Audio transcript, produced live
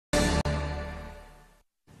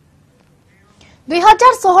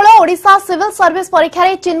2016 Odisha civil service परीक्षा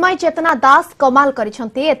रे चिन्मयी चेतना दास कमाल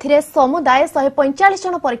करिसंती। एथिरे समुदाय 145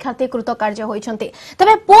 जन परीक्षार्थी कृतकार्य होइसंती।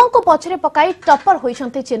 तबे पुओं को पछरे पकाई टप्पर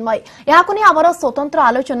होइसंती चिन्मयी। याकु नि हमर स्वतंत्र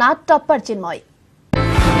आलोचना टप्पर चिन्मयी।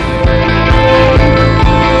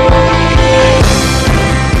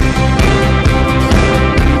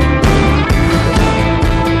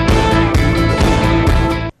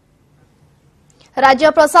 राज्य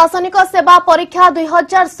प्रशासनिक सेवा परीक्षा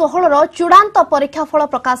 2016 रो चूड़ांत परीक्षा फल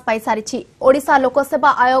प्रकाश पाई सारिछि। ओडिशा लोक सेवा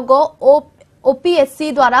आयोग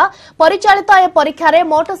ओपीएससी द्वारा परिचालित ए परीक्षा रे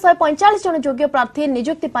मोट 145 जन योग्य प्रार्थी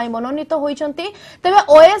नियुक्ति पाई मनोनीत होइछंती। तबे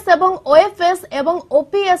ओएस एवं ओएफएस एवं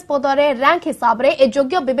ओपीएस पद रे रैंक हिसाब रे ए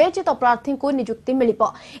योग्य विवेचित प्रार्थी को नियुक्ति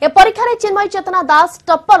मिलिबो। ए परीक्षा रे चिन्मयी चेतना दास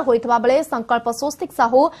टप्पर होइतबा बेले संकल्प स्वस्तिक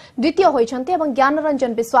साहू द्वितीय होइछंती एवं ज्ञान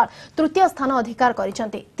रंजन विश्वास तृतीय स्थान अधिकार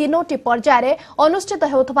करिछंती। तीनोटी पर्याय रे अनुष्ठित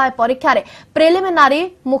हेउथबा ए परीक्षा रे प्रिलिमिनारी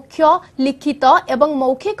मुख्य लिखित एवं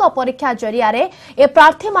मौखिक परीक्षा जरिया रे ए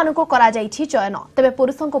प्रार्थी मानको करा जाईछि चयन। तबे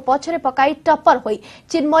पुरुषों को पछरे पकाई टप्पर होई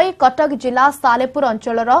चिन्मयी कटक जिला सालेपुर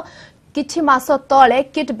अंचलर किछि मास तळे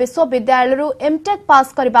किट विश्वविद्यालय रु एमटेक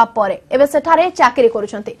पास करबा परे एबे सेठारे चाकरी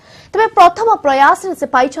करूछंती। तबे प्रथम प्रयास से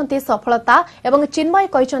पाइछंती सफलता एवं चिन्मयी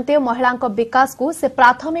कहिछंती महिलांक विकास को से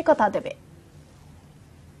प्राथमिकता देबे।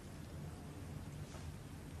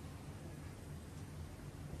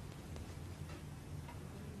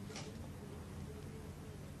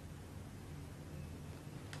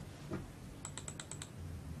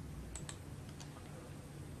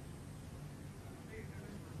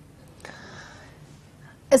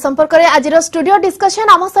 ए संपर्क रे आज स्टूडियो डिस्कशन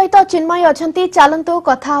आम सहित चिन्मयी अछंती। चलंतु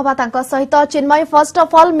कथा हवा तांको सहित। Chinmayi first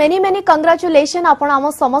of all many congratulation. आपण आम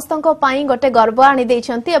समस्तंको पई गोटे गर्व आनी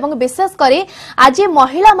देछंती एवं विशेष करी आज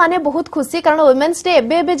महिला माने बहुत खुशी कारण वुमेन्स डे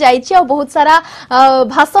एबे जाईछि और बहुत सारा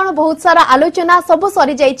भाषण बहुत सारा आलोचना सब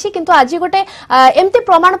सरी जाईछि किंतु आज गोटे एम्ति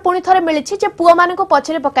प्रमाण पुनी थरे मिलिछि जे पुआ माने को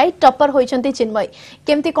पछरे पकाई टप्पर होइछंती चिन्मयी।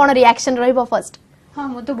 केमति कोन रिएक्शन रहइबो फर्स्ट? हाँ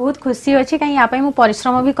मुझे बहुत खुशी अच्छी कहीं यहाँ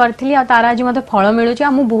परिश्रम भी करी और तार आज मत फल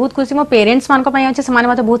मिलूँ मुझे बहुत खुशी मो पेरेन्ट्स मान अच्छे से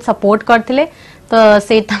मत बहुत सपोर्ट करते तो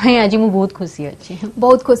से आज मुझे बहुत खुशी अच्छी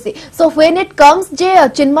बहुत खुशी। सो व्हेन इट कम्स जे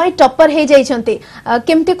चिन्मयी टप्पर हे जाइछंती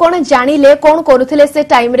केमती कोन जानिले कोन करूथिले से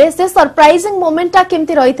टाइम रे से सरप्राइजिंग मोमेंट ता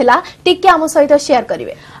केमती रहितला टिके हम सहित शेयर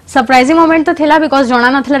करिवे। सरप्राइजिंग मोमेंट तो थिला बिकॉज जना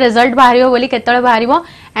नथिला रिजल्ट बाहरियो बोली केतळे बाहरिबो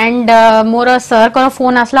एंड मोर सर को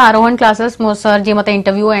फोन आसला आरोहन क्लासेस मो सर जे मते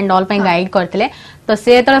इंटरव्यू एंड ऑल पई गाइड करथिले तो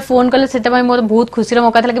से तळे फोन कले सेते पई मोर बहुत खुशी रे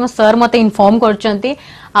मौका थिला कि मो सर मते इन्फॉर्म करचंती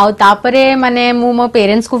आ तापरे माने मो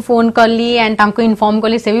पेरेंट्स को फोन करली एंड तांको इन्फॉर्म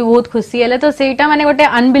करली से भी बहुत खुशी हेले तो सेटा माने गोटे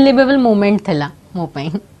अनबिलीवेबल मोमेंट थिला मो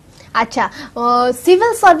पई। अच्छा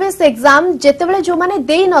सिविल सर्विस एग्जाम जेतेबेले जो माने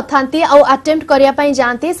देई नथांती आ अटेम्प्ट करिया पई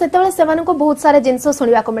जानती सेतेबेले सेमाने को बहुत सारे जिंस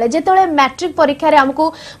सुनिबा को मिले। जेतेबेले मैट्रिक परीक्षा रे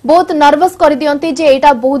हमको बहुत नर्वस कर दियंती जे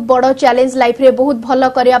एटा बहुत बड़ो चैलेंज लाइफ रे बहुत भलो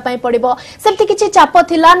करिया पई पड़िबो सेमति किछि चाप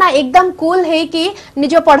थिला ना एकदम कूल हे कि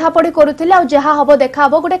निजो पढ़ा पढ़ी करूथिले आ जहा हबो देखा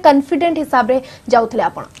हबो गोटे कॉन्फिडेंट हिसाब रे जाउथिले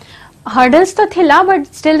आपण? हर्डल्स तो थिला बट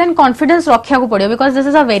स्टिल देन कॉन्फिडेंस रखिया को पड़ियो because this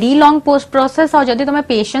is a very long post process और जदी तमे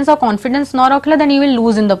पेशेंस और कॉन्फिडेंस न रखले then you will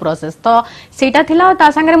lose in the process तो सेटा थिला ता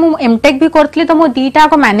संगे मु एमटेक भी करतली तो मु दीटा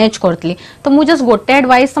को मैनेज करतली तो मु जस्ट गोटे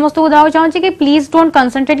एडवाइस समस्त को दाव चाहू कि प्लीज डोंट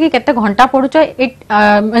कंसंट्रेट कि केते घंटा पढुछ इट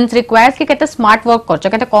मींस रिक्वायर्स कि केते स्मार्ट वर्क करछ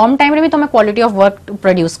केते कम टाइम रे भी तमे क्वालिटी ऑफ वर्क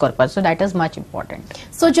प्रोड्यूस कर पर so that is much important.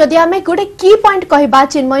 सो जदी हमें गोटे की पॉइंट कहबा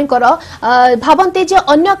चिन्मयी कर भाबंती जे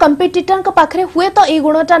अन्य कंपिटिटर को पाखरे हुए तो ए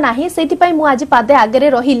गुणटा नाही सेति पई मु आज पादे आगे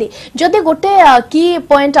रहिली जदि गोटे की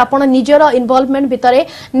पॉइंट आपण निजर इन्वॉल्वमेंट भितरे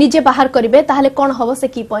निजे बाहर करिवे ताहले कोन हबो से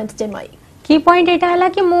की पॉइंट चिन्मयी? की पॉइंट एटा हला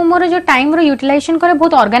कि मु मोर जो टाइम रो यूटिलाइजेशन करे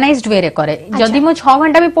बहुत ऑर्गेनाइज्ड वे रे करे। जदि मु 6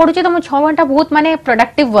 घंटा भी पढुचे तो मु 6 घंटा बहुत माने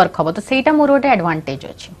प्रोडक्टिव वर्क हबो तो सेटा मोर ओटे एडवांटेज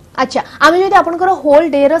अछि। अच्छा आमे जदि आपनकर होल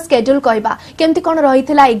डे रो शेड्यूल कहबा केमती कोन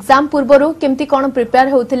रहितला एग्जाम पूर्वरु केमती कोन प्रिपेयर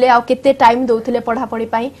होउथिले आ केते टाइम दोउथिले पढा पढी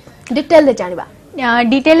पई डिटेल ले जानिबा।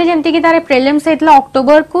 डिटेल जेमती कि तारे प्रीलिम्स हेतला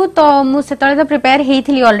अक्टोबर को तो मु सेतले तो प्रिपेयर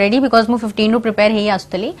हेथली ऑलरेडी बिकॉज मु 15 रु प्रिपेयर हे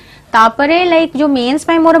आस्तली तापरे लाइक जो मेंस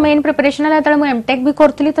पई मोर मेन प्रिपरेशन है तळे मु एमटेक भी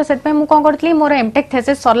करतली तो सेत पई मु कोन करतली मोर एमटेक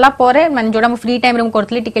थेसिस सरला परे माने जोडा मु फ्री टाइम रे मु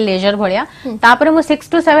करतली टिके लेजर भलिया तापरे मु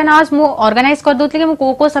 6 to 7 आवर्स मु ऑर्गेनाइज कर दोतली कि मु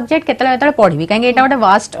को सब्जेक्ट केतले पढबी काहे एटा गोटे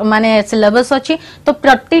वास्ट माने सिलेबस अछि तो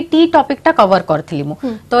प्रति टी टॉपिक टा कवर करतली मु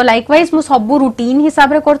तो लाइकवाइज मु सब रूटीन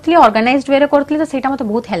हिसाब रे करतली ऑर्गेनाइज्ड वे रे करतली तो सेटा मते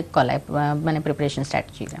बहुत हेल्प कला माने प्रिपरेशन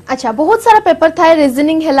स्ट्रेटजी रे। अच्छा बहुत सारा पेपर थाए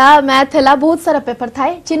रीजनिंग हैला मैथ हैला बहुत सारा पेपर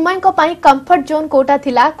थाए चिन्मयी को पई कंफर्ट जोन कोटा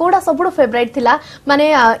थिला कोडा सबुठ फेवरेट थिला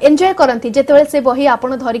माने एन्जॉय करंती जेतेबेले से बही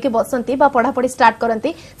आपण धरि के बसंती बा पढ़ा पढ़ी स्टार्ट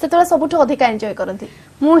करंती सेतेबेले सबुठ अधिक एन्जॉय करंती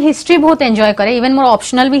मु हिस्ट्री बहुत एन्जॉय करे इवन मोर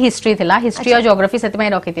ऑप्शनल भी हिस्ट्री थिला हिस्ट्री और ज्योग्राफी सेते में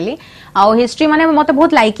रखितिली आ हिस्ट्री माने मते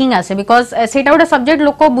बहुत लाइकिंग आसे बिकॉज सेटा गोटे सब्जेक्ट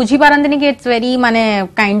लोक बुझी पारंतनी कि इट्स वेरी माने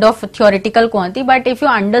kind of theoretical कहंती but if you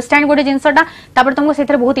understand गोटे जिंसटा तापर तुमको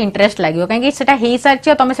सेथरे बहुत इंटरेस्ट लागियो काहे सेटा हेई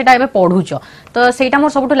सारछि तमे सेटा एबे पढुछो तो सेटा मोर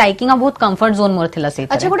सबुठ लाइकिंग आ बहुत कंफर्ट जोन मोर थिला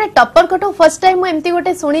सेथरे अच्छा गोटे टॉपर कटो फर्स्ट टाइम मु एम्ति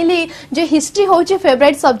गोटे सुनिली जे हिस्ट्री होची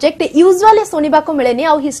फेवरेट सब्जेक्ट यूजुअली सुनिबा को मिलेनी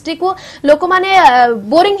आ हिस्ट्री को लोक माने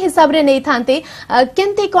बोरिंग हिसाब रे नै थांती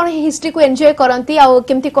केंती कोन हिस्ट्री को एन्जॉय करंती आ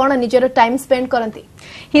केमती कोन निजर टाइम स्पेंड करंती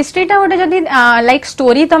हिस्ट्री टा गोटे जदी लाइक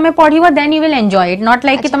स्टोरी तमे पढिबो then you will enjoy it not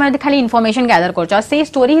like कि तमे खाली इन्फॉर्मेशन गैदर करछो से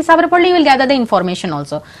स्टोरी हिसाब रे पढली you will gather the information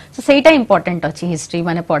also so सेटा इंपोर्टेंट अछि हिस्ट्री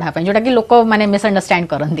माने पढा पे जोटा कि लोक माने मिसअंडरस्टैंड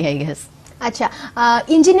करंती आई गेस अच्छा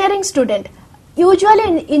engineering student usually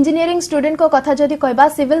engineering student को कथा जदि कहबा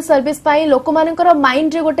सिविल सर्विस पाई लोक मानकर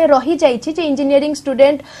माइंड रे गोटे रही जाईछि जे इंजीनियरिंग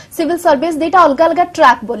स्टूडेंट सिविल सर्विस देटा अलग अलग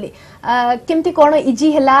ट्रैक बोली केमती कोन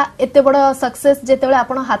इजी हैला एते बड़ सक्सेस जेतेबेले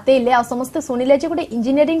आपण हातेइले आ समस्त सुनिले जे गोटे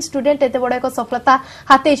इंजीनियरिंग स्टूडेंट एते बड़ एक सफलता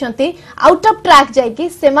हातेइछंती आउट ऑफ ट्रैक जाई कि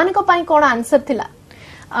सेमानक पाई कोन आंसर थिला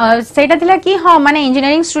सेटा थिला कि हां माने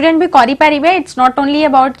इंजीनियरिंग स्टूडेंट भी करि परिबे इट्स नॉट ओनली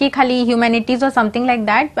अबाउट कि खाली ह्यूमैनिटीज और समथिंग लाइक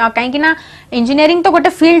दैट काहे कि ना इंजीनियरिंग तो गोटे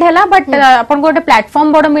फील्ड हैला बट आपण गोटे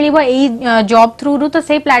प्लेटफॉर्म बड़ मिलिबो एई जॉब थ्रू रु तो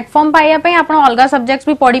से प्लेटफॉर्म पाइया पे आपण अलगा सब्जेक्ट्स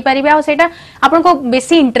भी पढी परिबे आ सेटा आपण को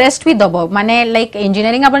बेसी इंटरेस्ट भी दबो माने लाइक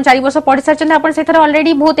इंजीनियरिंग आपण 4 वर्ष पढि सरचन आपण सेथरे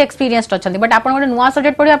ऑलरेडी बहुत एक्सपीरियंस्ड अछंती बट आपण गोटे नुवा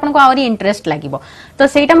सब्जेक्ट पढि आपण को आउरी इंटरेस्ट लागिबो तो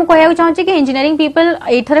सेटा म कहया चाहूची कि इंजीनियरिंग पीपल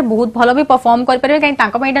एथरे बहुत भलो भी परफॉर्म कर परिबे काहे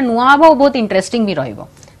तांको पइटा नुवा हबो बहुत इंटरेस्टिंग भी रहइबो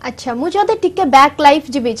अच्छा मु जदि टिके बैक लाइफ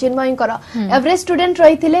जिबे चिन्मयी कर एवरेज स्टूडेंट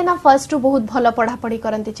रहिथिले ना फर्स्ट बहुत भलो पढ़ा पढ़ी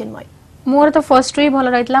करंती चिन्मयी मोर तो फर्स्ट रे भलो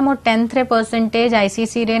रहितला मोर 10th रे परसेंटेज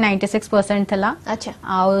आईसीसी रे 96% थला अच्छा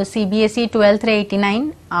आ सीबीएसई 12th रे 89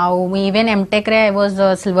 आ इवन एमटेक रे आई वाज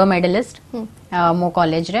सिल्वर मेडलिस्ट मो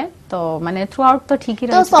कॉलेज रे तो माने थ्रू आउट तो ठीक ही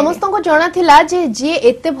तो समस्त को जणा थिला जे जे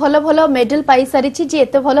एते भलो भलो मेडल पाई सारिछि जे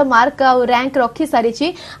एते भलो मार्क आ रैंक रखी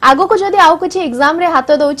सारिछि आगो को जदी आउ कुछ एग्जाम रे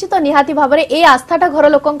हाथ दउछि तो निहाती भाबरे ए आस्थाटा घर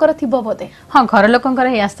लोकंकर थिबो बोते हां घर लोकंकर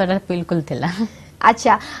ए आस्थाटा बिल्कुल थिला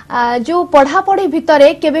अच्छा जो पढ़ा पढ़ी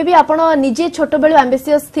भितरे केबे भी आपण निजे छोट बेलु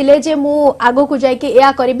एम्बिशियस थिले जे मु आगो को जाय के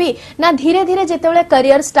एया करबी ना धीरे धीरे जेतेबेले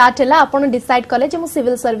करियर स्टार्ट हला आपण डिसाइड कले जे मु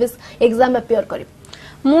सिविल सर्विस एग्जाम अपियर करबी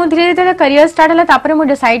मु धीरे धीरे करियर स्टार्ट हला तापरे मु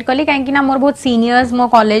डिसाइड कली काहे कि ना मोर बहुत सीनियर्स मो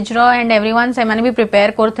कॉलेज रो एंड एवरीवन से माने भी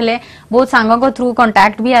प्रिपेयर करथले बहुत सांग को थ्रू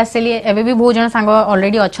कांटेक्ट भी आसेली एबे भी बहुत जन सांग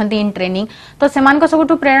ऑलरेडी अछंती इन ट्रेनिंग तो सेमान को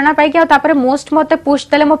सबटू प्रेरणा पाई कि तापरे मोस्ट मते पुश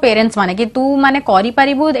देले मो पेरेंट्स माने कि तू माने करि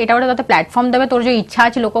परिबु एटा गोटे तते प्लेटफॉर्म देबे तोर जो इच्छा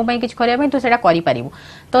अछि लोकन पई किछ करिया पई तू सेटा करि परिबु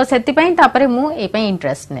तो सेति पई तापरे मु ए पई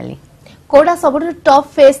इंटरेस्ट नेली कोडा सबटू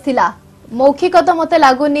टफ फेस थिला मौखिक तो मते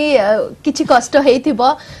लागुनी किछि कष्ट हेइथिबो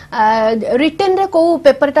रिटन रे को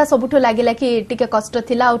पेपरटा सबुठो लागिला कि टिके कष्ट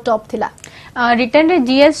थिला और टॉप थिला रिटन रे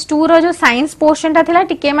जीएस 2 रो जो साइंस पोर्शनटा थिला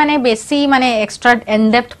टिके माने बेसी माने एक्स्ट्रा इन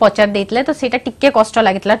डेप्थ पचार देतले तो सेटा टिके कष्ट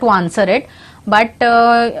लागितला टू आंसर इट बट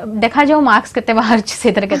देखा जाऊ मार्क्स केते बाहर छी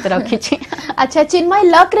सेतर केते रखी छी अच्छा चिन्मय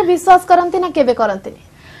लक रे विश्वास करंती ना केबे करंती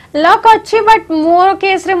लक अच्छी बट मोर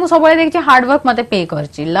केस रे मु सबले देखि हार्ड वर्क मते पे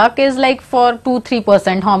करची लक इज लाइक फॉर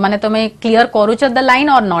 2-3% हां माने तमे क्लियर करूछ द लाइन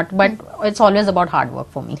और not but it's always about hard work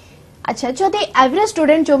for me अच्छा जदि एवरेज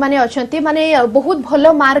स्टूडेंट जो माने अछंती माने बहुत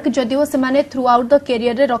भलो मार्क जदिओ से माने थ्रू आउट द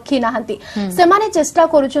करियर रे रखी नाहंती से माने चेष्टा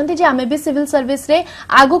करूछंती जे हमें भी सिविल सर्विस रे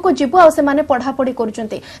आगो को जिबो आ से माने पढ़ा पढ़ी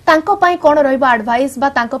करूछंती तांको पई कोन रहइबो एडवाइस बा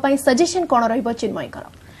तांको पई सजेशन कोन रहइबो चिन्मय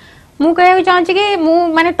कर मु कहय चाहछि कि मु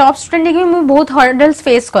माने टॉप स्टूडेंट कि मु बहुत हर्डल्स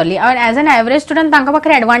फेस करली और एज एन एवरेज स्टूडेंट तांका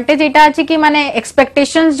पाखरे एडवांटेज एटा अछि कि माने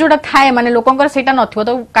एक्सपेक्टेशंस जोटा थाए माने लोकंकर सेटा नथियो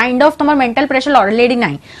तो काइंड ऑफ तमर मेंटल प्रेशर ऑलरेडी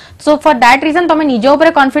नाही सो फॉर दैट रीजन तमे निजे ऊपर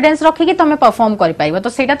कॉन्फिडेंस रखि कि तमे परफॉर्म करि पाइबो तो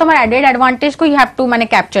सेटा तमर एडेड एडवांटेज को यू हैव टू माने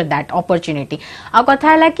कैप्चर दैट अपॉर्चुनिटी आ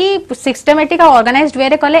कथा हला कि सिस्टमैटिक और ऑर्गेनाइज्ड वे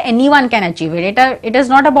रे कले anyone can achieve it it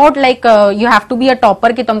is not about like you have to be a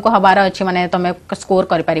topper कि तुमको हबार अछि माने तमे स्कोर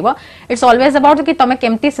करि पारिबो इट्स ऑलवेज अबाउट कि तमे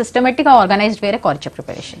केमती सिस्टमैटिक और ऑर्गेनाइज्ड वे रे करछ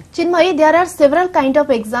preparation Chinmayi there are several kind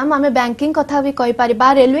of exam हमें बैंकिंग कथा भी कहि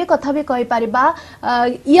पारिबा रेलवे कथा भी कहि पारिबा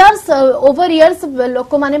इयर्स ओवर इयर्स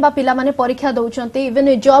लोक माने बा पिला माने परीक्षा दउचंती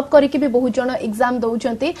इवन जॉब करि के भी बहुत जन एग्जाम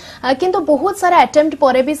दउचंती किंतु बहुत सारा अटेम्प्ट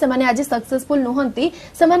परे भी से माने आज सक्सेसफुल नहंती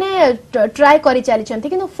से माने ट्राई करि चली चंती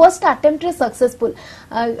किंतु फर्स्ट अटेम्प्ट रे successful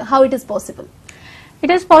how it is possible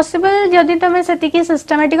it is possible जदि तुम से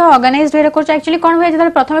सिस्टमेटिक ऑर्गेनाइज्ड वे कर एक्चुअली कौन हुए जो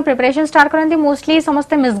प्रथम प्रिपरेशन स्टार्ट करती मोस्टली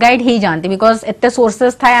समस्त मिसगाइड हो जाती बिकज एत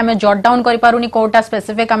सोर्सेस थाए आम जट डाउन करूनी कोटा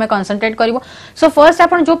स्पेसिफिक आम कनसेंट्रेट कर सो फर्स्ट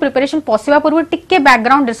आप जो प्रिपरेशन पशिवा पूर्व टिके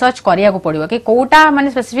बैकग्राउंड रिसर्च करिया पड़ो कि कोटा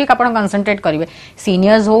माने स्पेसिफिक आप कनसेंट्रेट करेंगे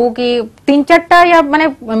सीनियर्स हो कि 3-4टा या माने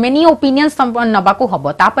मेनी ओपिनियंस नबाकू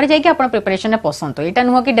हम तापर जाइए आप प्रिपरेशन पसंद हो यहाँ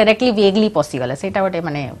नुह कि डायरेक्टली वेगली पशिगले से गोटे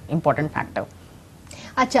माने इंपोर्टेंट फैक्टर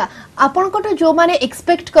अच्छा आपन जो माने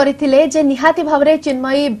एक्सपेक्ट करथिले जे निहाती भाबरे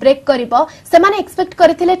चिन्मयी ब्रेक करिवो से माने एक्सपेक्ट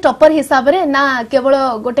करथिले टॉपर हिसाब रे ना केवल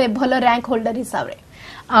गोटे भलो रैंक होल्डर हिसाब रे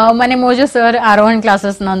माने मो जो सर आरोहन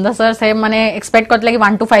क्लासेस नंदा सर से माने एक्सपेक्ट करथले कि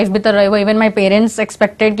 1 to 5 भीतर रहबो इवन माय पेरेंट्स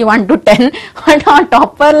एक्सपेक्टेड कि 1 to 10 बट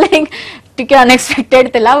टॉपर लाइक टिके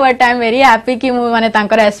अनएक्सपेक्टेड थिला but I am very happy कि मु माने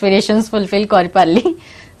तांकर एस्पिरेशंस फुलफिल कर पारली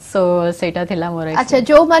सो सेटा थिला मोर अच्छा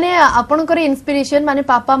जो माने आपनकर इंस्पिरेशन माने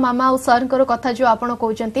पापा मामा और सर को कथा जो आपण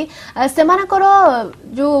कहउचंती सेमानकर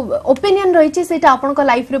जो ओपिनियन रहिछि सेटा आपनकर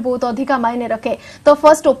लाइफ रे बहुत अधिका मायने रखे तो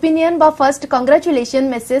फर्स्ट ओपिनियन बा फर्स्ट कांग्रेचुलेशन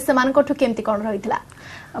मेसेज सेमानकठु केमती कोन रहितला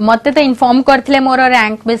मते तो इन्फॉर्म करथिले मोर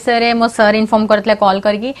रैंक विषय रे मो सर इन्फॉर्म करथिले कॉल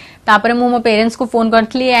करकी तापरे मो पेरेंट्स को फोन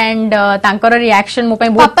करथली एंड तांकर रिएक्शन मो पई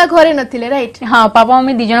पापा घरे नथिले राइट हां पापा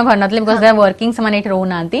मम्मी दी जण घर नथिले बिकॉज़ दे आर वर्किंग से माने एठ रहू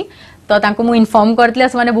नांती तो तांको मु इन्फॉर्म करथिले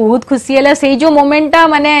से माने बहुत खुशी हला से जो मोमेंटा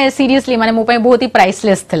माने सीरियसली माने मो पई बहुत ही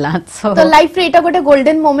प्राइसलेस थिला तो लाइफ रे एटा गोटे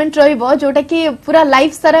गोल्डन मोमेंट रहइबो जोटा कि पूरा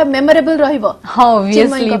लाइफ सारा मेमोरेबल रहइबो हां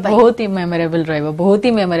ऑब्वियसली बहुत ही मेमोरेबल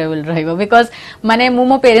रहइबो बिकॉज़ माने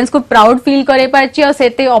मो पेरेंट्स को प्राउड फील करे पाछि और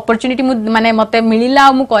सेते अपॉर्चुनिटी माने मते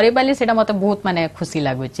मिलिला मु करे पाली सेटा मते बहुत माने खुशी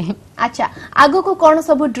लागुछि अच्छा आगो को कोन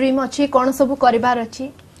सब ड्रीम अछि कोन सब करिवार अछि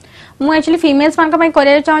मु एक्चुअली फीमेल्स मान का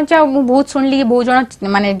करिया चाहूँ मु बहुत सुनली बहुत जन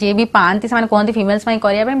माने जे भी पांती से कहते फीमेल्स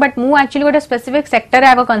करिया बट मु एक्चुअली गोटे स्पेसिफिक सेक्टर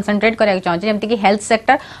आग कनसेंट्रेट करिया चाहूँ जमती कि हेल्थ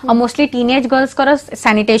सेक्टर और मोस्टली टीनेज गर्ल्स कर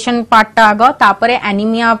सैनिटेशन पार्टा आग तापरे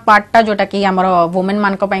एनीमिया पार्टा जोटा कि हमर वुमेन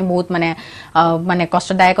मान बहुत माने माने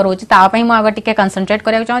कष्टदायक रोची तापई मु आग टिके कनसेंट्रेट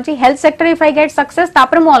करिया चाहूँ health sector if I get success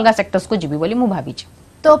तापरे मु अलगा सेक्टर्स को जीवी बोली मु भाबी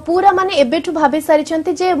तो पूरा माने एबेठु भाबी सारी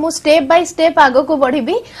जे मु स्टेप बाय स्टेप आगो को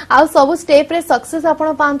बढ़ीबी आ सब स्टेप रे सक्सेस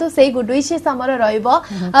आपण पांतु सेही गुड विशेस हमर रहइबो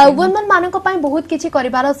वुमेन मानको पई बहुत किछि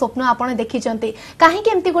करिवार स्वप्न आपण देखिचंती काहे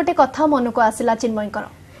के एम्ति गोटे कथा मन को आसिला चिन्मय कर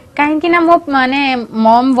कहीं ना मो माने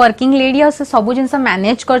मॉम वर्किंग लेडी और सब जिन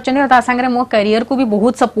मैनेज कर मो करियर को भी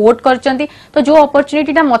बहुत सपोर्ट कर तो जो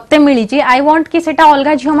अपॉर्चुनिटी मते मिली आई वांट कि सेटा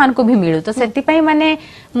अलगा झियो मान को भी मिलू तो सेति माने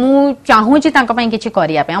मु चाहूची तांका पई किछि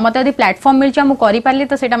करिया पे मते यदि प्लेटफॉर्म मिलची मु करि पारली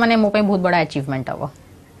तो सेटा माने मो पई बहुत बड़ा अचीवमेंट हबो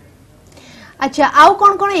अच्छा आउ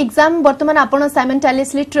कोन कोन एग्जाम वर्तमान आपण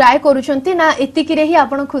साइमल्टेनियसली ट्राई करूछंती ना एतिकी रे ही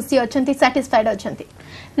आपण खुशी अछंती सैटिस्फाइड अछंती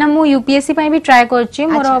ना मु यूपीएससी पई भी ट्राई करछि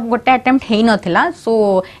मोर गोटे attempt hay नथिला so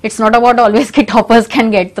it's not about always कि टॉपर्स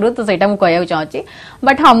कैन गेट थ्रू तो सेटा मु कहया चाहछि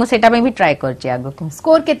बट हां मु सेटा पई भी ट्राई करछि आगो को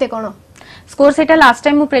स्कोर केते कोन स्कोर सेटा लास्ट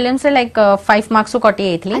टाइम मु प्रीलिम से लाइक 5 मार्क्स कटि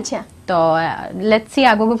आइथली अच्छा तो लेट्स सी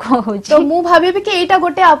आगो को होछि तो मु भाबे कि एटा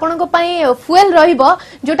गोटे आपन को पई फ्यूल रहिबो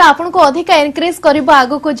जोटा आपन को अधिक एनकरेज करबो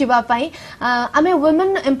आगो को जिबा पई आमे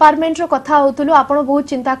वुमेन एम्पावरमेंट रो कथा होतुलु आपन बहुत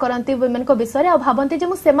चिंता करंती वुमेन को विषय आ भाबंती जे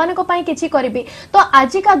मु सेमान को पई किछि करबी तो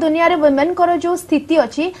आजि का दुनिया रे वुमेन को जो स्थिति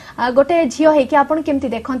अछि गोटे झियो हे कि आपन केमति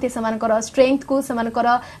देखंती सेमान को स्ट्रेंथ को सेमान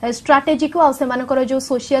को स्ट्रेटजी को आ सेमान को जो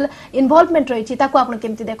सोशल इन्वॉल्वमेंट रहिछि ताको आपन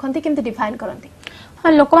केमति देखंती केमति डिफाइन करंती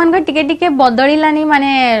हाँ लोक मान टिके टिके बदलिलानी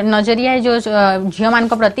माने नजरिया जो झियो मान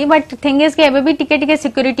को प्रति बट थिंग इज के एबे भी टिके टिके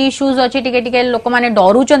सिक्योरिटी इश्यूज अछि टिके टिके लोक माने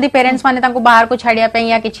डरुचंती पेरेंट्स माने तांको बाहर को छाडिया पे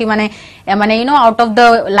या किछि माने माने you know out of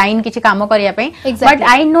the line किछि काम करिया पे बट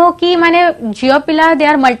आई नो कि माने झियो पिला दे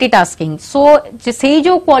आर मल्टीटास्किंग सो से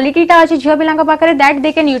जो क्वालिटी ता अछि झियो पिला का पाकरे that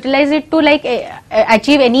they can utilise it to like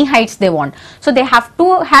achieve any Heights they want so they have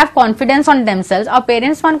to have confidence on themselves और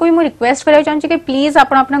पेरेंट्स मान को भी मु रिक्वेस्ट करिया चाहूँ कि प्लीज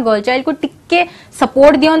आपण अपना गर्ल चाइल्ड को टिके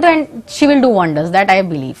support दियंतो and she will do wonders that I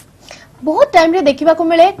believe बहुत टाइम रे देखिबा को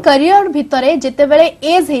मिले करियर भितरे जेते बेले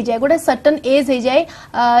एज हे जाय गोटे सर्टेन एज हे जाय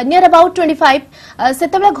नियर अबाउट 25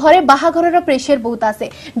 सेते बेले घरे बाहा घर रो प्रेशर बहुत आसे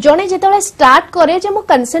जने जेते बेले स्टार्ट करे जे मु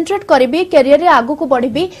कंसंट्रेट करबी करियर रे आगु को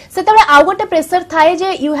बढ़बी सेते बेले आ गोटे प्रेशर थाए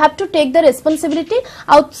जे you have to take the responsibility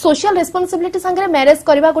uh social responsibility संगे मैरिज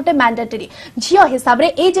करबा गोटे मैंडेटरी झियो हिसाब रे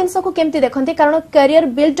ए जिंस को केमति देखंती कारण करियर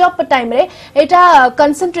बिल्ड अप टाइम रे एटा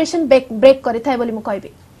कंसंट्रेशन ब्रेक करि थाए बोली मु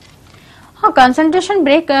कहबी हाँ कंसंट्रेशन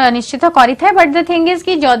ब्रेक निश्चित करी थाए बट द थिंग इज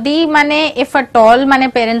कि जदी माने इफ एट ऑल माने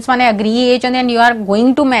पेरेंट्स माने agree एचन and you are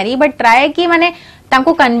going to marry but try कि माने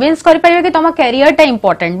तांको कन्विंस कर परिबे कि तम कैरियर टा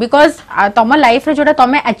इंपोर्टेंट बिकॉज तम लाइफ रे जोटा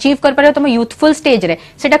तमे अचीव कर परिबे तम यूथफुल स्टेज रे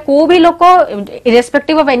सेटा को भी लोक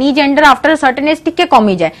irrespective of any gender after certain age टिके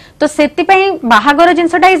कमी जाए तो सेति पई बाहागर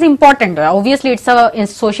जिंसटा is important obviously it's a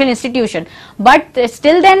social institution but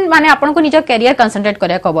still then माने आपन को निजो कैरियर कंसंट्रेट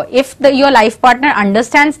करे कबो if your life partner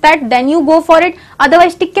understands that then you go for it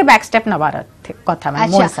otherwise टिके बैक स्टेप नबार कथा में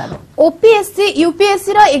मोर हिसाब ओपीएससी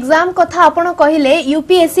यूपीएससी रो एग्जाम कथा आपण कहिले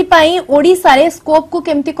यूपीएससी पई ओडिसा रे स्कोप को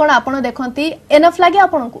केमती कोन आपण देखंती एनफ लागे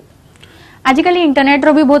आपण को आजिकल इंटरनेट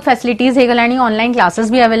रो भी बहुत फैसिलिटीज हे गलानी ऑनलाइन क्लासेस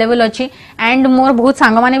भी अवेलेबल अछि एंड मोर बहुत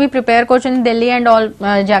सांग माने भी प्रिपेयर करछन दिल्ली एंड ऑल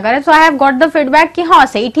जगह रे सो I have got the feedback कि हां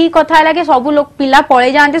सही ठीक कथा लागे सब लोग पिला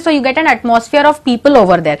पळे जानते so you get an atmosphere of people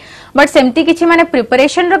over there but सेमती किछि माने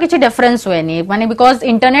प्रिपरेशन रो किछि डिफरेंस होएनी माने बिकॉज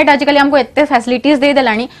इंटरनेट आजिकल हमको एते फैसिलिटीज दे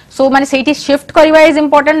देलानी सो माने सेठी शिफ्ट करबा इज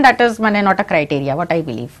इंपोर्टेंट दैट इज माने not a criteria what I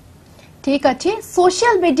believe ठीक अच्छी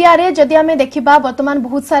सोशल मीडिया रे जदि हमें देखिबा वर्तमान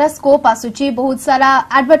बहुत सारा स्कोप आसुची बहुत सारा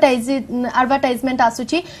एडवर्टाइजमेंट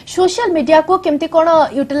आसुची सोशल मीडिया को केमती कोन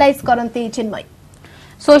यूटिलाइज करंती चिन्मय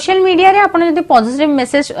सोशल मीडिया रे आपण जदि पॉजिटिव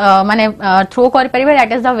मैसेज माने थ्रो कर परिबे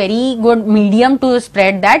that is the very good medium to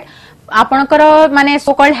spread that आपणकर माने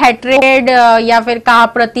सो कॉल्ड हेट्रेड या फिर का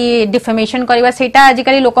प्रति डिफेमेशन करबा सेटा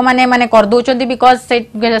आजिकली लोक माने माने कर दोचंदी बिकॉज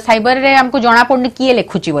साइबर रे हमको जणा पड़नी किए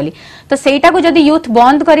लेखुची बोली तो सेटा को जदि यूथ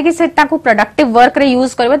बंद करके से ताको प्रोडक्टिव वर्क रे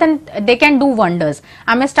यूज करबे then they can do wonders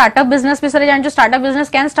आमे स्टार्टअप बिजनेस बिसरे जान जो startup business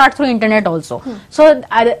can start through internet also so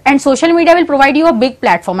and social media will provide you a big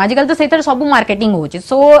platform आजिकल तो सेतर सब मार्केटिंग होची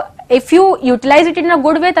so if you utilise it in a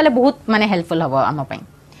good way ताले बहुत माने हेल्पफुल हबो आम पई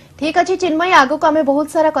ठीक अच्छे चिन्मय आगो को आमे बहुत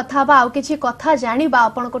सारा कथा बा आउ किछि कथा जानिबा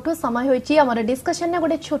आपण कोठो समय होईची हमर डिस्कशन ने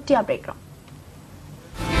गोटे छोटिया ब्रेक रो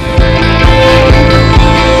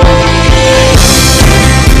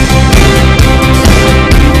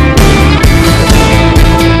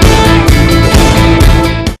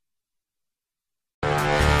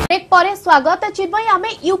ब्रेक परे स्वागत चिन्मय आमे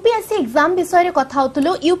यूपीएससी एग्जाम विषय रे कथा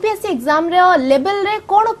होतलो यूपीएससी एग्जाम रे लेवल रे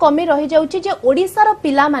कोन कमी रहि जाउची जे ओडिसा रो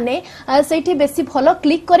पिला माने सेठी बेसी भलो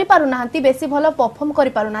क्लिक करि पारु नाहंती बेसी भलो परफॉर्म करि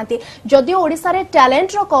पारु नाहंती जदियो ओडिसा रे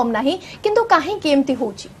टैलेंट रो कम नाही किंतु काहे केमती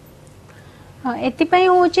होउची एति पई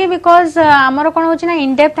होउची बिकॉज हमर कोन होउची ना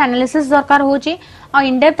इन डेप्थ एनालिसिस दरकार होउची और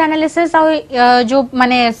इन डेप्थ एनालिसिस जो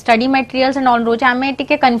माने स्टडी मटेरियल्स एंड ऑल रोचे आमे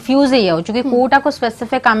टिके कंफ्यूज हे जाउ कि कोटा को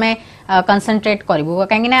स्पेसिफिक आमे कंसंट्रेट करबो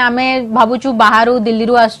काहे ना आमे भाबुचु बाहरु दिल्ली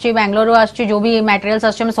रु आछी बेंगलोर आछी जो भी मटेरियल्स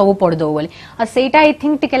आछी हम सब पढ़ दो बोली और सेटा आई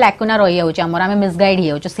थिंक टिके लैकुना रहि जाउची हमर आमे मिसगाइड हे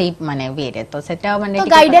जाउची सेही माने वे रे तो सेटा माने तो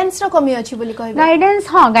गाइडेंस रो कमी अछि बोली कहबो गाइडेंस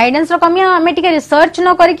हां गाइडेंस रो कमी आमे टिके रिसर्च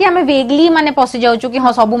न करके आमे वेगली माने पसि जाउचु कि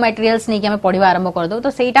हां सब मटेरियल्स नै कि आमे पढिबा आरंभ कर दो तो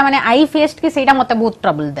सेटा माने आई फेस्ड कि सेटा मते बहुत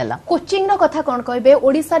ट्रबल देला कोचिंग रो कथा कोन कहबे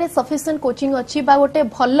ओडिसा रे सफिशिएंट कोचिंग अछि बा गोटे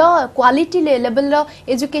भलो क्वालिटी लेवल रो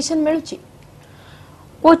एजुकेशन मिलुची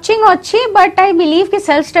कोचिंग अच्छी बट आई बिलीव कि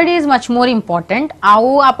self study is much more important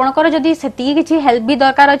आउ आपनकर जदी सेती किछि हेल्प भी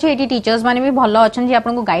दरकार अछि एटी टीचर्स माने भी भलो अछन जे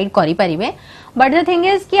आपन को गाइड करि परिबे बट द थिंग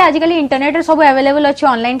इज कि आजिकली इंटरनेट रे सब अवेलेबल अछि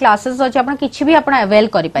ऑनलाइन क्लासेस अछि आपन किछि भी आपन अवेल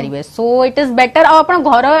करि परिबे सो इट इज बेटर आपन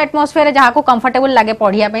घर एटमॉस्फियर जहा को कंफर्टेबल लागे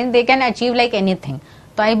पढिया पे they can achieve like anything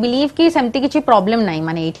तो आई बिलीव कि सेमती किछि प्रॉब्लम नहीं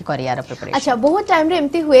माने एठी करियार प्रिपरेशन अच्छा बहुत टाइम रे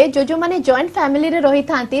एमती हुए जो माने जॉइंट फैमिली रे रही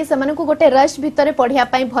थांती से माने को गोटे रश भितरे पढिया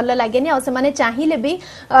पई भलो लागेनी और से माने चाहिले भी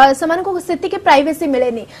से माने को सेति के प्राइवेसी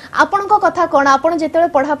मिलेनी आपन को कथा कोन आपन जेतेले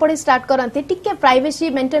पढा पढी स्टार्ट करंती टिके प्राइवेसी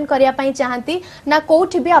मेंटेन करिया पई चाहंती ना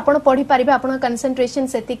कोठी भी आपन पढी परिबे आपन कंसंट्रेशन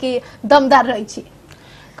सेति की दमदार रही छी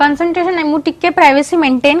कंसंट्रेशन मु टिके प्राइवेसी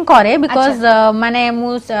मेंटेन करे बिकॉज माने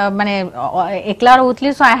मु माने एकला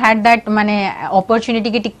रहउतली सो आई हैड दैट माने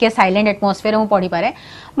अपॉर्चुनिटी कि टिके साइलेंट एटमॉस्फियर मु पढी पारे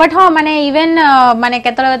बट हां माने इवन माने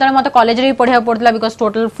केतला मते कॉलेज रे पढिया पड़तला because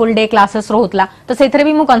total full day classes रहउतला तो सेथरे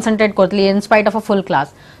भी मु कंसंट्रेट करतली in spite of a full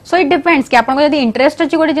class so it depends कि आपन को यदि इंटरेस्ट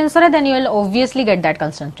अछि गोटे जिंस रे then you will obviously get that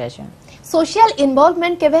concentration social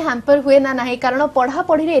involvement केवे हैम्पर हुए ना नाही कारण पढ़ा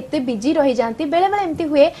पढ़ी रे एते बिजी रही जानती बेले बेले एमती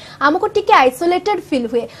हुए हमको टिके आइसोलेटेड फील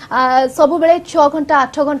हुए सब बेले 6 घंटा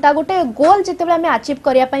 8 घंटा गोटे गोल जते बेले हमें अचीव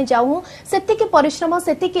करिया पई जाऊ सेति के परिश्रम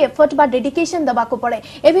सेति के एफर्ट बा डेडिकेशन दबा को पड़े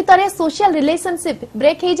ए भितरे सोशल रिलेशनशिप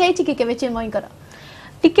ब्रेक हे जाई छि कि केवे चिन्मय कर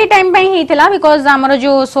टिके टाइम पई हेतला बिकॉज हमर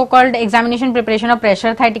जो so called examination preparation of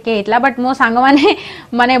pressure था टिके हेतला बट मो संग माने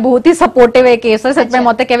माने बहुत ही सपोर्टिव है केस सेत पे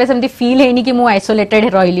मते केवे सेमती फील हेनी कि मो आइसोलेटेड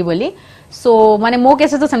रहिली बोली सो माने मो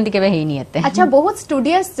केसे तो सेमती केवे हेनी एते अच्छा बहुत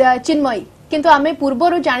स्टूडियस चिन्मय किंतु आमे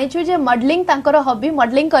पूर्वरु जानिछु जे मॉडलिंग तांकर हॉबी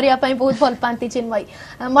मॉडलिंग करिया पई बहुत भल पांती चिन्मय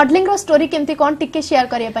मॉडलिंग रो स्टोरी केमती कोन टिके शेयर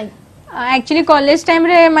करिया पई एक्चुअली कॉलेज टाइम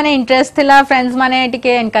रे माने इंटरेस्ट थिला फ्रेंड्स माने टिके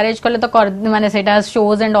एनकरेज करले तो माने सेटा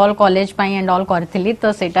shows and all college pi and all करथिली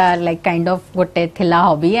तो सेटा लाइक काइंड ऑफ गोटे थिला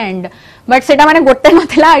हॉबी एंड बट सेटा माने गोटे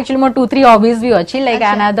नथिला एक्चुअली मोर 2-3 हॉबीज भी अछि लाइक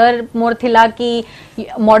अनदर मोर थिला कि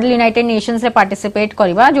मॉडल यूनाइटेड नेशंस रे पार्टिसिपेट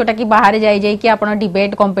करबा जोटा कि बाहर जाई जाई कि आपण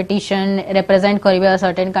डिबेट कंपटीशन रिप्रेजेंट करबा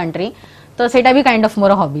सर्टेन कंट्री तो सेटा भी काइंड ऑफ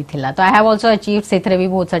मोर हॉबी थिला तो आई हैव आल्सो अचीव्ड सेथरे भी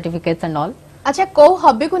बहुत सर्टिफिकेट्स एंड ऑल अच्छा को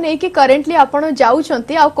हॉबी को नहीं कि करेंटली आपण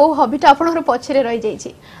जाउछंती आ को हॉबी टा आपण पछरे रहि जाई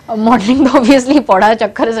छी मॉडलिंग तो ऑब्वियसली पढ़ा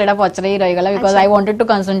चक्कर सेटा पछरे ही रहि गला because I wanted to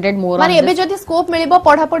concentrate मोर माने एबे जदी स्कोप मिलिबो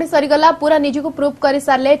पढ़ा पढ़ी सरी गला पूरा निजी को प्रूव करि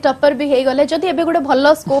सारले टॉपर भी हेई गले जदी एबे गुडे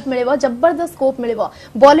भल्लो स्कोप मिलिबो जबरदस्त स्कोप मिलिबो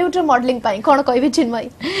बॉलीवुड रे मॉडलिंग पाई कोन कहबी चिन्मयी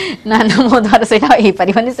ना ना मो द्वारा सेटा हेई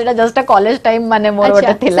परिबनी सेटा जस्ट अ कॉलेज टाइम माने मोर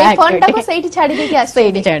गोटे थिला एक्टिविटी फंड टा को सेठी छाडी दे के आसी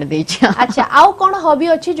सेठी छाडी दे छी अच्छा आउ कोन हॉबी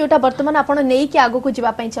अछि जोटा वर्तमान आपण नेई के आगो को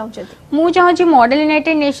जिबा पई चाहउछथि मु चाहछि मॉडल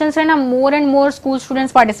यूनाइटेड नेशंस रे ना more and more school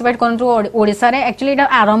students participate करन ओडिसा रे एक्चुअली एटा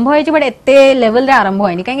आरंभ होय छै बट एते लेवल रे आरंभ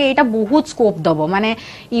होयनी काहे एटा बहुत स्कोप दबो माने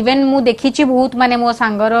इवन मु देखि छी बहुत माने मो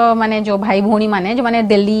सांगर माने जो भाई भोनी माने जो माने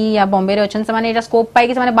दिल्ली या बॉम्बे रे अछन से माने एटा स्कोप पाई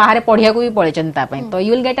कि माने बाहर पढिया को भी पळे चनता पई तो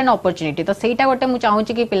you will get an opportunity तो सेटा गोटे मु चाहू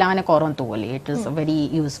छी कि पिला माने करंतु बोली इट इज वेरी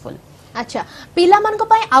यूजफुल अच्छा पिला मान को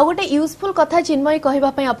पाई आउ गोटे यूजफुल कथा चिन्मयी कहबा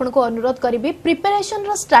पई आपन को अनुरोध करिबी प्रिपरेशन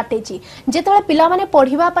रो स्ट्रेटजी जेतले पिला माने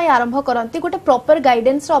पढिबा पई आरंभ करंती गोटे प्रॉपर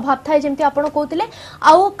गाइडेंस रो अभाव थाए जेमति आपन कहउतिले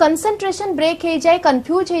आउ कंसंट्रेशन ब्रेक हे जाय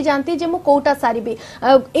कंफ्यूज हे जानती जे मु कोटा सारिबी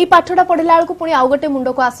ए पाठडा पढिला बेलको पुनी आउ गोटे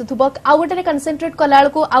मुंडो को आसुथबो आउ गोटे रे कंसंट्रेट कला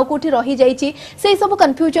बेलको आउ कोठी रही जाईची सेई सब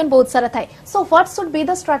कंफ्यूजन बहुत सारा थाए so what should be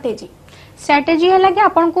the strategy है कि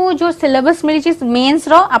आपन को जो सिलेबस मिली मेंस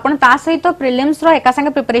रो आपन ता सहित प्रीलिम्स रो एका संगे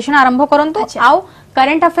प्रिपरेशन आरंभ करंतु आउ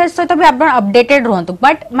करंट अफेयर्स सहित भी आप अपडेटेड रहंतु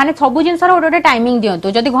बट माने सब जिंस रो ओडे टाइमिंग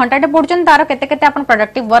दियंतु जदी घंटाटे पढुचन तार केते केते आपन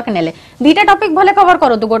प्रोडक्टिव वर्क नेले दीटा टॉपिक भले कवर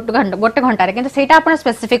करंतु गोटे घंटा रे किंतु सेटा आपन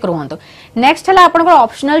स्पेसिफिक रहंतु नेक्स्ट हला आपन को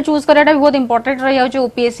ऑप्शनल चूज करैटा भी बहुत इंपोर्टेंट रहि जाउछ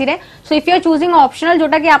ओपीएससी रे so if you are choosing optional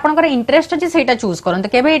जोटा कि आपन को इंटरेस्ट अछि सेटा चूज करंतु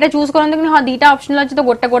केबे एटा चूज करंतु कि हां दीटा ऑप्शनल अछि तो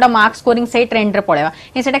गोटे गोटा मार्क स्कोरिंग से ट्रेंड रे पड़ेबा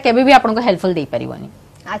ए सेटा केबे भी आपन को हेल्पफुल देई परिबोनी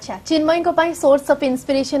अच्छा चिन्मयी को पाई सोर्स ऑफ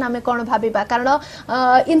इंस्पिरेशन हमें कोन भाबीबा कारण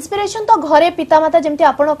इंस्पिरेशन तो घरे पितामाता जेमति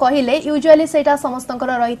आपण कहिले यूजुअली सेटा समस्तंकर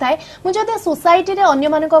रही थाए मु जदे सोसाइटी रे अन्य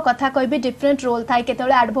मानको कथा कहबी डिफरेंट रोल थाए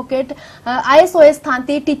केतेले advocate IAS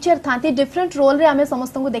थांती teacher थांती different role रे हमें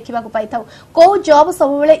समस्तंको देखिबा को पाई थाउ को जॉब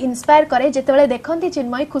सब बेले इंस्पायर करे जेतेले देखंती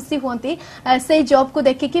चिन्मयी खुशी होंती से जॉब को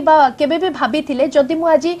देखि कि बा केबे भी भाबी थिले जदी मु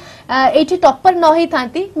आजी एठी टॉपर न होई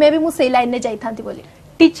थांती मे बी मु सेई लाइन ने जाई थांती बोली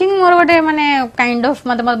टीचिंग मोर गोटे माने काइंड ऑफ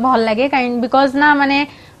मतलब भल लगे काइंड बिकॉज ना माने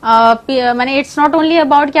माने इट्स नॉट ओनली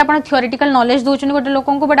अबाउट कि आपण थियोरेटिकल नॉलेज दोचन गोटे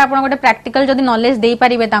लोकन को बट आपण गोटे प्रैक्टिकल जदी नॉलेज देई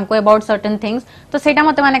परिबे तांको अबाउट सर्टेन थिंग्स तो सेटा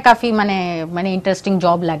मते माने काफी माने माने इंटरेस्टिंग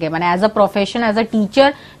जॉब लागे माने as a profession as a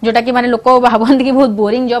teacher जोटा कि माने लोक भाबंत कि बहुत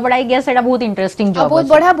boring job but I guess सेटा बहुत इंटरेस्टिंग जॉब बहुत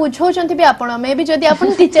बढ़िया बुझौचंती भी आपण मे भी जदी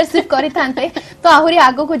आपण टीचरशिप करि थांते तो आहुरी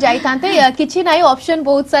आगो को जाई थांते किछि नाही ऑप्शन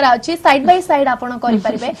बहुत सारा अछि साइड बाय साइड आपण करि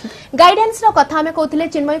परिबे गाइडेंस रो कथा हमें कहथिले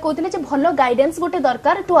चिन्मयी कहथिले जे भलो गाइडेंस गोटे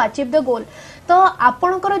दरकार टू अचीव द गोल तो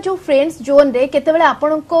आपणकर जो फ्रेंड्स जोन रे केते बेले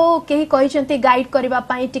आपन को केही कहिसंती गाइड करबा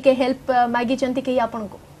पई टिके हेल्प मागिसंती केही आपन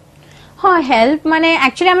को हाँ हेल्प माने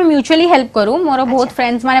एक्चुअली हमें म्यूचुअली हेल्प करू मोर बहुत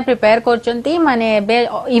फ्रेंड्स माने प्रिपेयर करचंती माने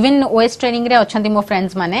इवन ओएस ट्रेनिंग रे अछंती मो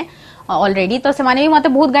फ्रेंड्स माने ऑलरेडी तो से माने भी मते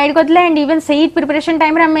बहुत गाइड करथिले एंड इवन सेही प्रिपरेशन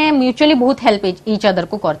टाइम रे हमें म्यूचुअली बहुत हेल्प ईच अदर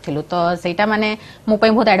को करथिलु तो सेटा माने मो पई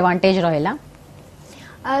बहुत एडवांटेज रहेला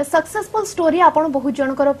सक्सेसफुल स्टोरी आपण बहुत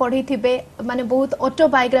जनकर पढ़ी थिबे माने बहुत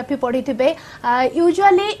ऑटोबायोग्राफी पढ़ी थिबे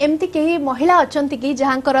यूजुअली एमती केही महिला अछंती कि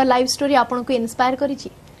जहांकर लाइफ स्टोरी आपण को इंस्पायर करिछि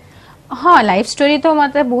हाँ लाइफ स्टोरी तो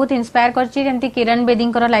मते बहुत इंस्पायर करछि जेमती किरण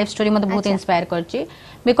बेदींकर लाइफ स्टोरी मते बहुत इंस्पायर करछि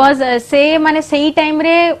बिकॉज से माने सेही टाइम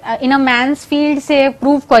रे इन अ मैंस फील्ड से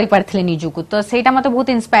प्रूव करि परथिले निजुकु तो सेटा मते बहुत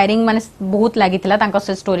इंस्पायरिंग माने बहुत लागितला तांको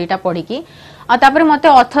से स्टोरीटा पढ़ी की आ तापर मते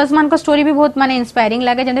ऑथर्स मान को स्टोरी भी बहुत माने इंस्पायरिंग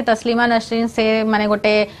लागे जेंते तस्लीमा नसरीन से माने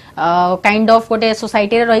गोटे काइंड ऑफ गोटे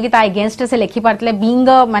सोसाइटी रे रही कि ता अगेंस्ट से लिखि परथिले बीइंग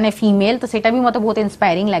माने फीमेल तो सेटा भी मते बहुत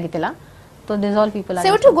इंस्पायरिंग लागितला तो दिस ऑल पीपल आर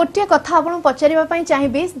सेउठु गोटिया कथा आपण पचारिबा पई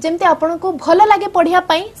चाहिबे जेमते आपण को भलो लागे पढिया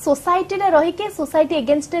पई सोसाइटी रे रही के सोसाइटी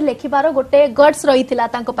अगेंस्ट लेखिबार गोटे गट्स रहिथिला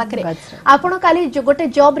तांको पाखरे आपण काली गोटे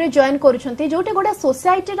जॉब रे जॉइन करूछंती जोटे गोटे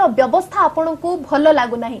सोसाइटी रो व्यवस्था आपण को भलो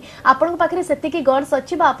लागु नाही आपण पाखरे सेति की गट्स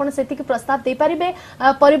अछि बा आपण सेति की प्रस्ताव दे परिबे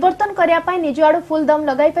परिवर्तन करिया पई निज आडो फुल दम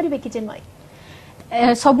लगाई परिबे कि चिन्मयी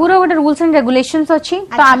सबूर गोटे रूल्स एंड रेगुलेशंस अच्छी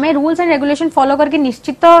तो आम रूल्स एंड रेगुलेशन फॉलो करके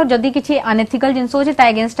निश्चित जदि किसी अनएथिकल जिनस होची ता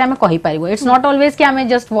अगेंस्ट आम कहि परिबो इट्स नॉट ऑलवेज कि आम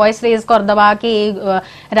जस्ट वॉइस रेज कर दबा कि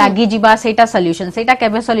रागी जीवा सेटा सॉल्यूशन सेटा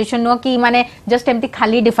केबे सॉल्यूशन नो कि माने जस्ट एम्ति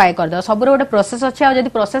खाली डिफाई कर दो सबूर गोटे प्रोसेस अच्छी आ जदि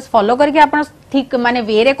प्रोसेस फॉलो करके आपण ठीक माने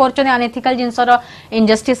वे रे करचने unethical जिनसर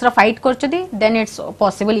injustice row fight करचदी then it's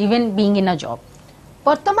possible even being in a job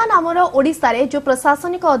वर्तमान आमर ओडिशा रे जो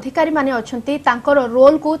प्रशासनिक अधिकारी माने अछंती तांकर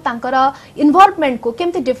रोल को तांकर इन्वॉल्वमेंट को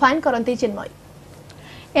केमते डिफाइन करंती चिन्मयी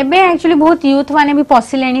एबे एक्चुअली बहुत यूथ माने भी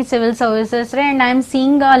पसिलेनी सिविल सर्विसेस रे and I am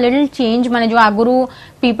seeing a little change माने जो आगुरु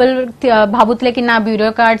पीपल भाबुतले कि ना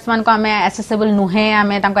ब्यूरोक्रेट्स मान को हमें एक्सेसिबल नुहे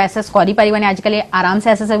हमें तांको एक्सेस करि परिबानी आजकल आराम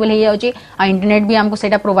से एक्सेसिबल हे जाउची आ इंटरनेट भी हमको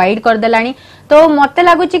सेटा प्रोवाइड कर देलानी तो मते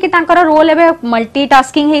लागुची कि तांकर रोल एबे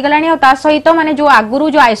मल्टीटास्किंग हे गलानी और ता सहित माने जो आगुरु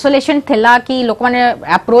जो आइसोलेशन थेला कि लोक माने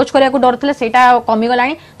अप्रोच करिया को डरथले सेटा कमी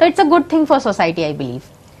गलानी तो it's a good thing for society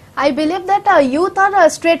I believe that youth are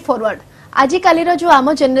straight forward आजिकाली जो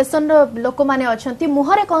आम जेनेरेशन लोक मैंने अच्छा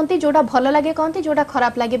मुहरे कहती जोटा भल लगे कहती जोटा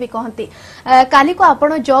खराब लगे भी कहती काली को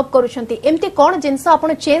आपण जॉब करुछंती एमती कौन जिनस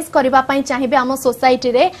आपण चेंज करबा चाहिए आम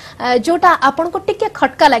सोसाइटी रे जोटा आपण को टिके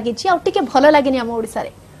खटका लगी आ टिके भल लगे आम ओडिसा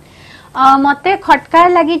रे मते खटका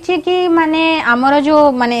लगी कि माने आमर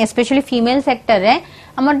जो माने स्पेशली फीमेल सेक्टर रे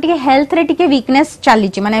हमर टिके हेल्थ रे टिके वीकनेस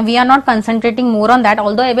चली माने we are not concentrating more on that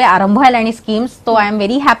although एबे आरंभ हैलानी स्कीम्स तो आई एम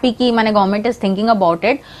वेरी हैप्पी कि माने government is thinking about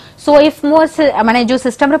it so if more माने जो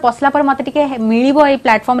सिस्टम रे पसला पर मते टिके मिलिबो ए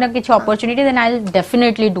प्लेटफॉर्म रे किछ opportunity then I will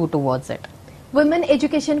definitely do towards it women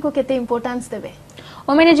education को केते इंपोर्टेंस देबे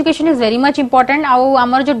women education is very much important आउ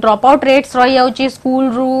आमर जो ड्रॉप आउट रेट्स रही जाउची स्कूल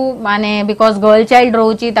रु माने because girl child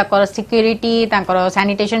रहउची Takar security Takar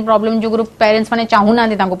sanitation problem जो ग्रुप पेरेंट्स माने चाहू ना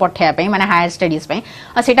तांको पठेया पे माने हायर स्टडीज पे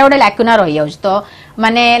आ सेटा गोटे लैकुना रही जाउची तो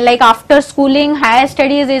माने like after schooling higher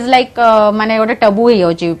studies is like माने गोटे टबू हे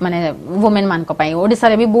जाउची माने वुमेन मान को पई ओडिसा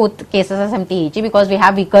रे भी बहुत केसेस सेमती हेची because we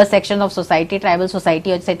have weaker section of society tribal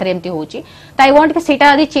society सेथरे एमती होची तो आई वांट कि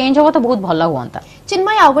सेटा यदि चेंज हो तो बहुत भलो होंता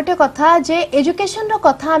चिन्मय आ गोटे कथा जे एजुकेशन रो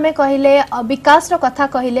कथा हमें कहले विकास रो कथा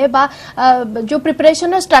कहले बा जो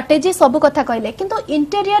प्रिपरेशन स्ट्रेटेजी सब कथा कहले किंतु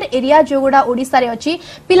इंटीरियर एरिया जो गुडा ओडिसा रे अछि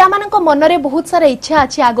पिला मानक मन रे बहुत सारा इच्छा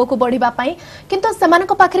अछि आगो को बढ़िबा पई किंतु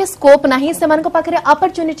सेमानक पाखरे स्कोप नाही सेमानक पाखरे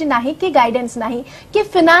अपॉर्चुनिटी नाही कि गाइडेंस नाही कि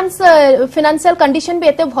फाइनेंशियल कंडीशन भी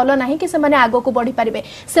एते भलो नाही कि सेमाने आगो को बढ़ी परिबे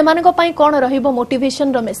सेमानक पई कोन रहिबो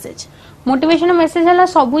मोटिवेशन रो मेसेज हला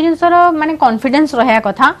सब जिनसर माने कॉन्फिडेंस रहया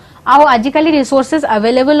कथा आउ आजिकली रिसोर्सेस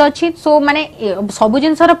अवेलेबल अच्छी सो माने सब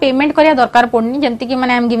जिनसर पेमेंट करिया दरकार पड़नी जेंति कि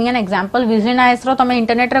माने I am giving an example vision IS रो तमे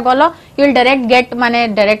इंटरनेट रे गलो यू विल डायरेक्ट गेट माने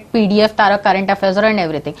डायरेक्ट पीडीएफ तार current affairs and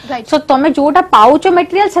everything so तमे जोटा पाउचो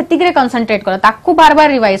मटेरियल सेतिक रे कंसंट्रेट करो ताकू बार बार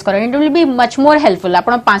रिवाइज करो it will be much more helpful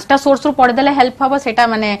आपण पांचटा सोर्स रो पढ देले हेल्प हबो सेटा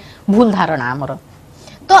माने भूल धारणा हमरो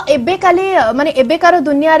तो एबे काली माने एबेकार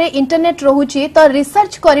दुनिया रे इंटरनेट रहूची तो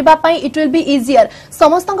रिसर्च करिबा पई इट विल बी इजियर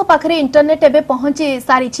समस्तक पाखरे इंटरनेट एबे पहुंची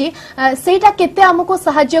सारीची सेटा केते हमको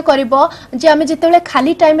सहाय्य करिवो जे हमें जेतेले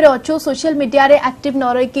खाली टाइम रे अछु सोशल मीडिया रे एक्टिव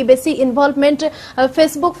न रही कि बेसी इन्वॉल्वमेंट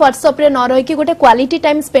फेसबुक व्हाट्सएप रे न रही कि गोटे क्वालिटी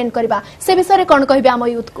टाइम स्पेंड करबा से विषय रे कोन कहबे हम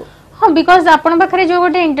यूथ को हाँ बिकॉज आपण पाखे जो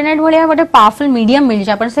गोटे इंटरनेट भाया गोटे पावरफुल मीडियम मिल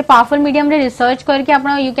जाए से पावरफुल मीडियम रे रिसर्च करके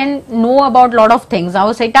आपण you can know about lot of things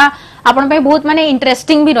आउ सेटा आपण पे बहुत माने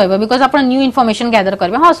इंटरेस्टिंग भी रहबो बिकॉज आपण न्यू इन्फॉर्मेशन गैदर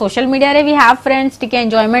करबे हाँ सोशल मीडिया रे वी हैव फ्रेंड्स टिके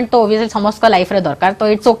एंजॉयमेंट तो ऑब्वियसली समस्त का लाइफ रे दरकार तो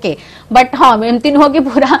इट्स ओके बट हाँ एमती नो कि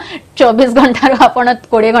पूरा 24 घंटा रो आपण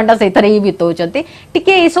 20 घंटा सेतरे ही बितौचते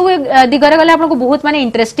टिके ए सब दिगरे गले आपन को बहुत माने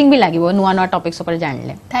इंटरेस्टिंग भी लागिवो नुवा नुवा टॉपिक्स ऊपर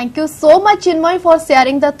जानले thank you so much Chinmay for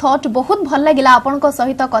sharing the thought बहुत भल लागिला आपन को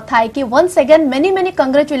सहित कथा है कि वंस अगेन मेनी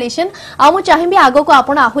कांग्रेचुलेशन आ मु चाहिबी आगो को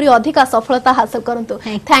आपण आहुरी अधिक सफलता हासिल करंतु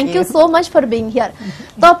thank you so much for being here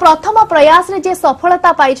तो प्रथम प्रयास रे जे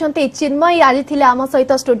सफलता पाइछंती चिन्मय आज थिले आम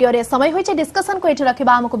सहित स्टूडियो रे समय होइछे डिस्कशन को एठी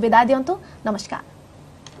रखिबा हमको विदा दियंतु नमस्कार।